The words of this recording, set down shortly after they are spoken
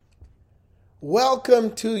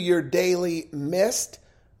Welcome to your daily missed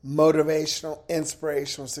motivational,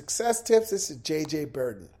 inspirational success tips. This is JJ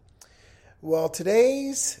Burden. Well,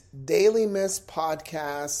 today's Daily Missed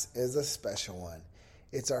podcast is a special one.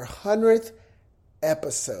 It's our 100th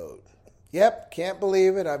episode. Yep, can't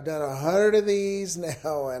believe it. I've done 100 of these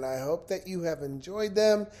now, and I hope that you have enjoyed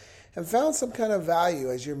them and found some kind of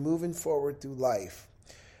value as you're moving forward through life.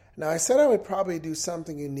 Now, I said I would probably do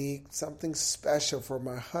something unique, something special for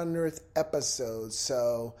my 100th episode.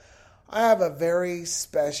 So I have a very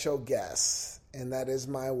special guest, and that is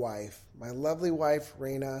my wife, my lovely wife,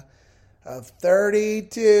 Rena, of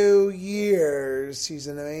 32 years. She's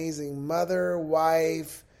an amazing mother,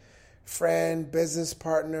 wife, friend, business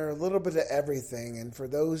partner, a little bit of everything. And for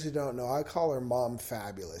those who don't know, I call her Mom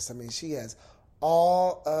Fabulous. I mean, she has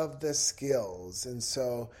all of the skills. And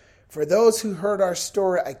so for those who heard our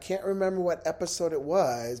story, I can't remember what episode it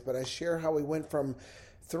was, but I share how we went from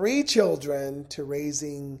 3 children to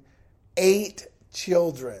raising 8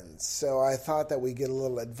 children. So I thought that we'd get a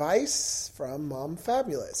little advice from Mom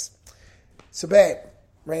Fabulous. So babe,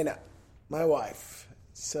 Rena, my wife.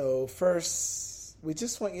 So first, we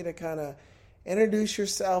just want you to kind of introduce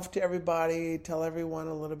yourself to everybody, tell everyone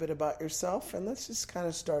a little bit about yourself, and let's just kind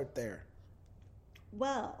of start there.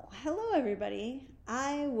 Well, hello everybody.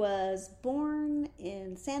 I was born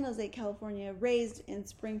in San Jose, California, raised in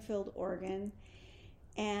Springfield, Oregon,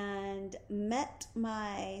 and met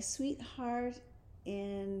my sweetheart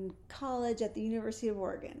in college at the University of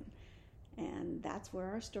Oregon. And that's where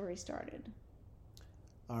our story started.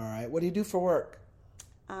 All right. What do you do for work?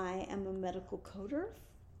 I am a medical coder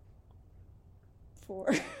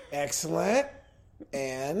for... Excellent.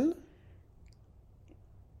 And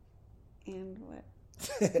what?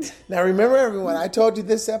 Now remember everyone, I told you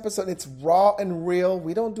this episode, it's raw and real.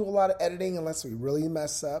 We don't do a lot of editing unless we really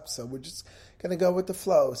mess up. So we're just going to go with the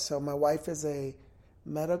flow. So my wife is a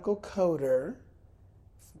medical coder,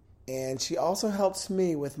 and she also helps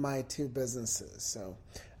me with my 2 businesses. So,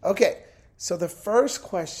 okay. So the first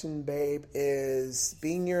question, babe, is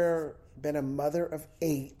been a mother of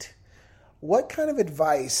 8. What kind of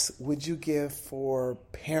advice would you give for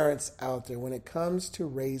parents out there when it comes to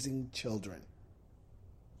raising children?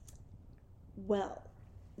 Well,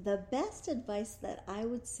 the best advice that I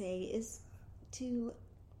would say is to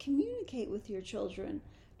communicate with your children.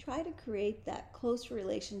 Try to create that close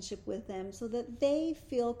relationship with them so that they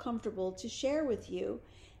feel comfortable to share with you,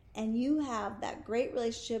 and you have that great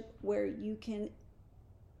relationship where you can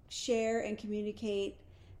share and communicate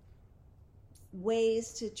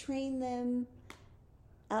ways to train them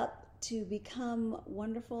up to become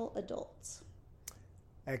wonderful adults.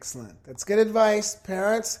 Excellent. That's good advice,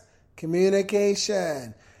 parents.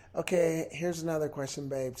 Communication. Okay, here's another question,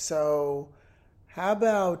 babe. So how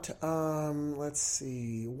about, let's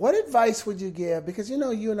see, what advice would you give? Because,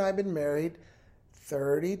 you and I have been married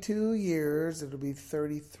 32 years. It'll be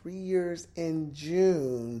 33 years in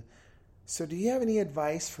June. So do you have any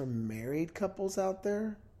advice for married couples out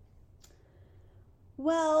there?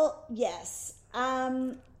 Well, yes.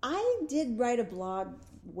 I did write a blog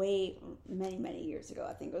many years ago.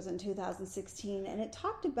 I think it was in 2016, and it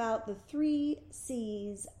talked about the 3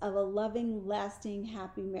 C's of a loving, lasting,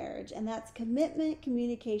 happy marriage, and that's commitment,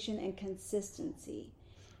 communication, and consistency.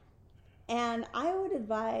 And I would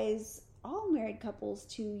advise all married couples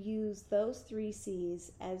to use those 3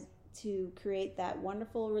 C's as to create that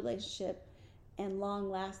wonderful relationship and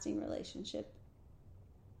long-lasting relationship.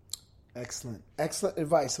 Excellent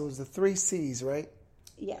advice. So it was the 3 C's, right?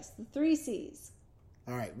 Yes, the 3 C's.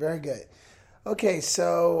 All right, very good. Okay,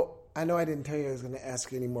 so I know I didn't tell you I was going to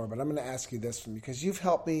ask you anymore, but I'm going to ask you this one because you've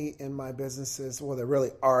helped me in my businesses. Well, there really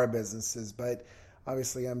are businesses, but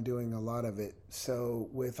obviously I'm doing a lot of it. So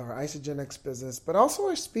with our Isagenix business, but also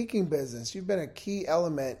our speaking business, you've been a key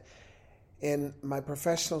element in my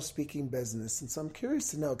professional speaking business. And so I'm curious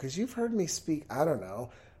to know, because you've heard me speak, I don't know,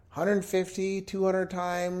 150, 200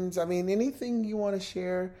 times. I mean, anything you want to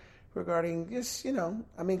share regarding just,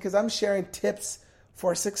 because I'm sharing tips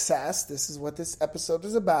for success. This is what this episode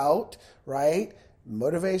is about, right?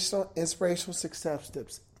 Motivational, inspirational success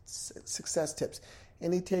tips.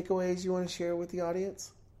 Any takeaways you want to share with the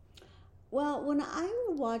audience? Well, when I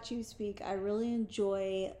watch you speak, I really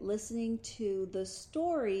enjoy listening to the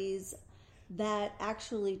stories that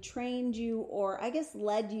actually trained you, or I guess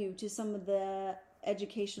led you to some of the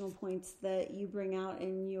educational points that you bring out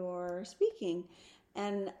in your speaking.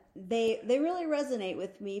 And they really resonate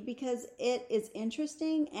with me because it is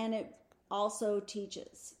interesting and it also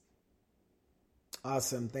teaches.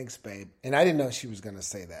 Awesome. Thanks, babe. And I didn't know she was going to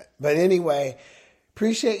say that. But anyway,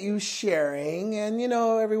 Appreciate you sharing. And,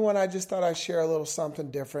 everyone, I just thought I'd share a little something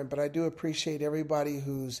different, but I do appreciate everybody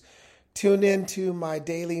who's tuned into my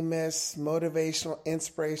Daily Miss Motivational,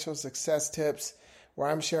 Inspirational Success Tips, where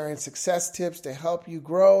I'm sharing success tips to help you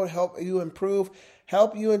grow, help you improve,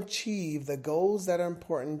 help you achieve the goals that are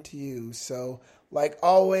important to you. So, like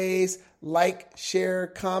always, like, share,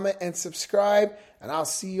 comment, and subscribe, and I'll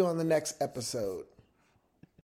see you on the next episode.